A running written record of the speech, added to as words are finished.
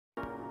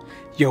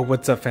Yo,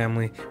 what's up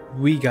family?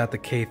 We got the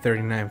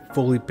K39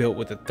 fully built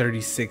with a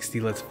 3060.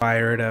 Let's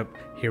fire it up.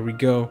 Here we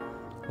go.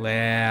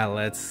 Yeah,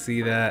 let's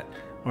see that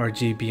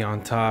RGB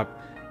on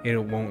top. It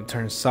won't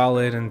turn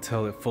solid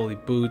until it fully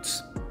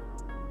boots.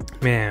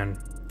 Man,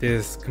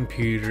 this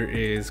computer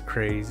is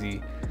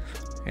crazy.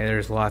 And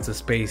there's lots of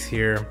space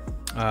here.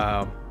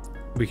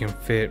 We can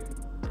fit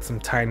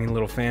some tiny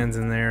little fans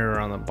in there or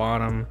on the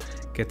bottom.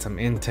 Get some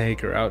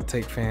intake or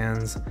outtake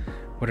fans,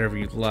 whatever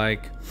you'd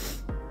like.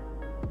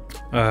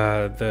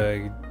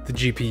 The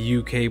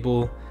GPU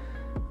cable,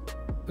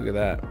 look at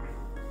that.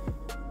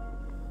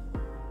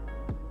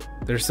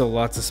 There's still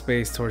lots of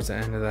space towards the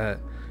end of that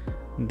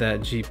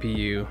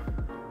GPU.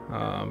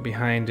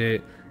 Behind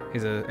it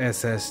is a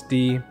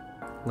SSD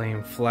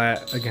laying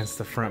flat against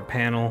the front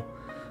panel.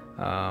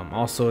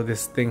 Also,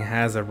 this thing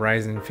has a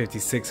RYZEN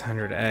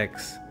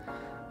 5600X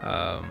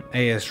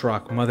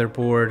ASRock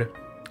motherboard,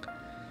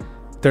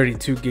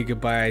 32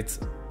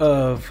 gigabytes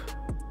of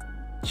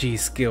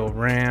G-Skill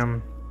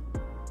RAM.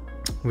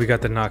 We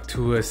got the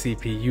Noctua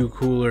CPU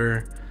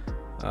cooler.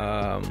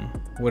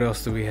 What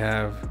else do we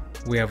have?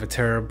 We have a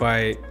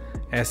terabyte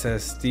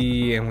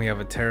SSD and we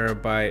have a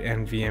terabyte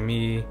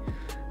NVMe.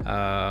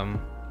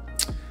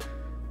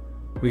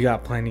 We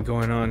got plenty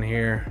going on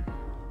here.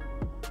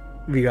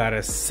 We got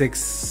a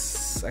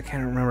I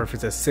can't remember if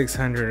it's a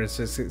 600 or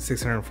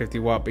 650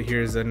 watt, but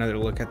here's another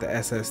look at the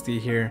SSD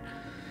here.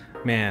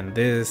 Man,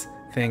 this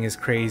thing is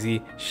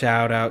crazy.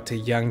 Shout out to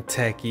Young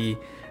Techie.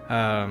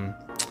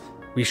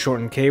 We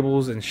shorten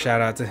cables, and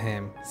shout out to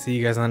him. See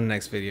you guys on the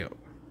next video.